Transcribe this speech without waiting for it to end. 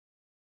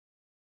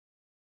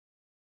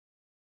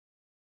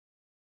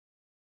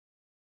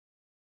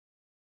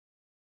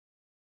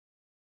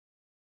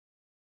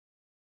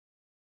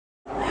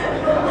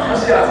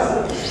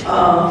我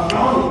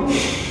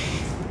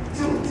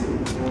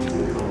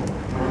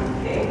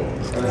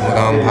们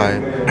刚刚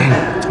拍，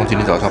从今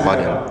天早上8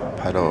点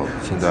拍到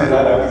现在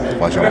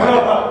晚上8点，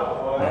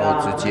然后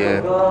直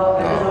接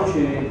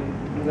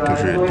就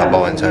是打包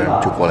完餐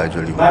就过来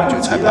这里，我们就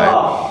彩排，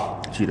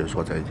记得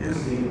说再见，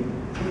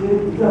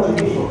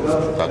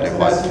打对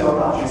话一下，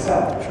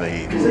所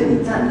以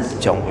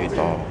将会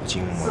到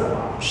今晚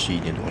11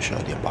点多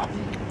12点吧，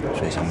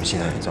所以我们现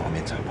在在后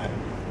面彩排，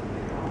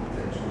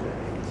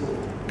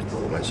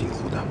蛮辛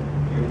苦的，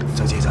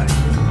再接再厉。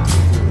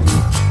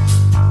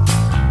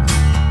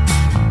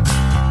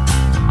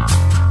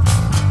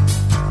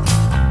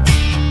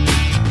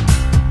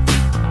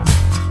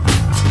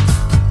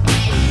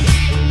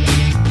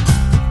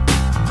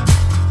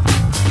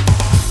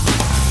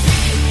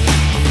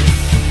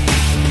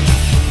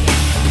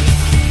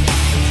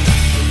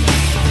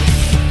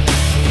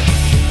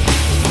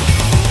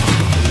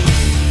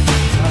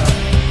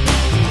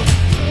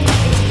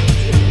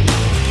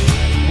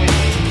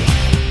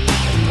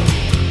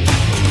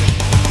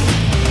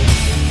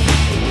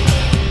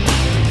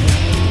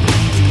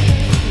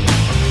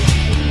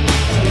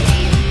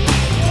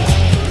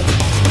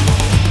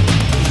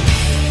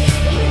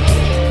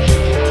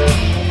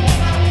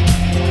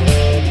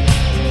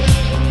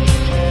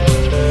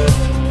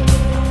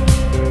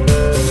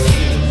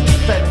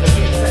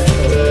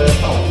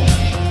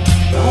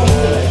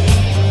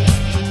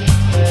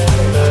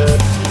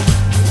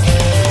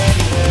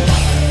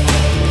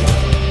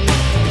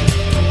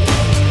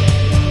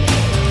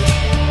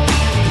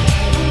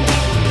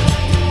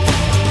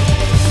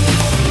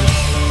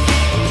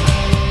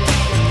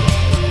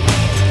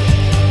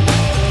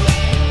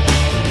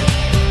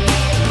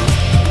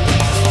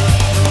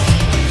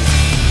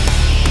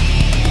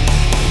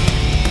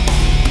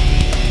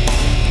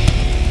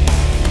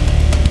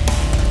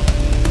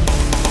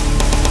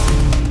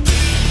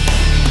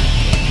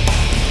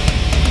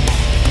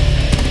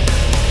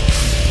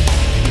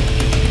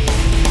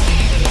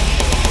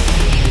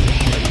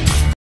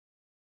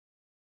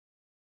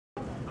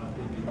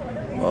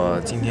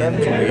今天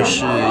终于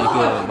是一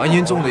个蛮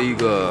严重的一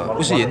个，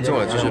不是严重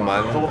了，就是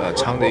蛮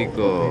长的一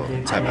个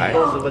彩排。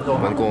我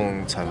们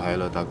共彩排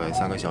了大概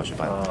3个小时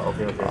半，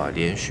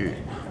连续。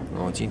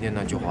然后今天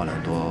呢就画了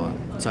很多，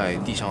在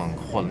地上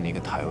画的那个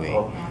台位，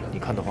你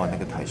看的话那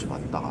个台是蛮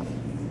大的。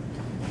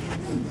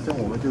像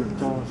我们就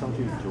照上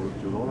去9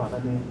楼了，那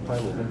边拍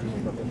我跟经理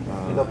那边，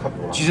应该拍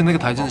不完。其实那个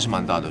台真的是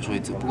蛮大的，所以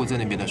不过在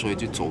那边呢，所以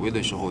就走位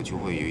的时候就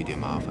会有一点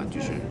麻烦，就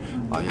是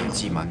要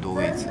记蛮多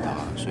位置的，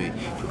所以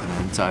就可能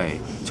在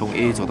从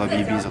A 走到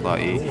B，B 走到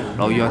A， 然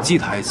后又要记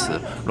台词，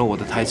然后我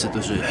的台词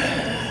都是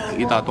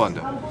一大段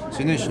的，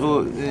所以那时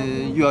候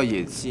又要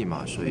也记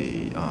嘛，所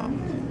以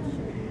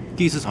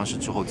第一次尝试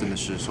之后，真的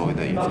是所谓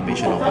的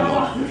information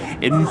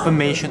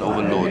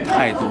overload，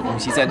 太多东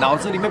西在脑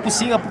子里面不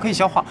行啊，不可以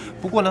消化。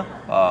不过呢，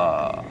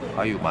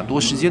还有蛮多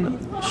时间的，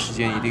时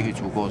间一定会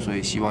足够，所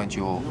以希望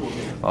就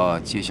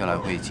接下来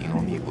会紧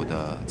锣密鼓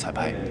的彩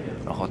排，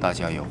然后大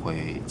家也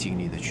会尽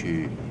力的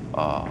去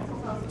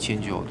迁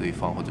就对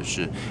方，或者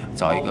是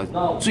找一个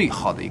最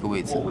好的一个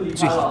位置，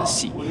最好的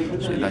戏，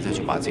所以大家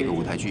就把这个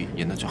舞台剧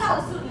演得最好。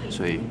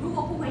所以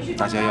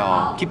大家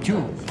要 keep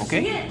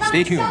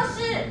tuned，OK，stay tuned。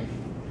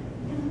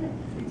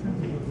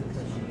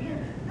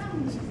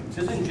其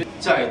实你觉得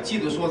在《记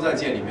得说再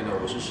见》里面呢，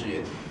我是饰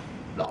演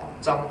老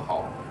张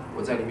豪，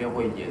我在里面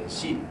会演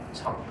戏、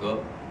唱歌，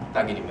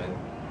带给你们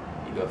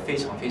一个非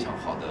常非常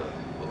好的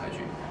舞台剧，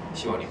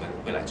希望你们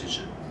会来支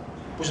持，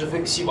不是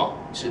希望，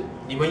是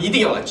你们一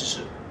定要来支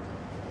持。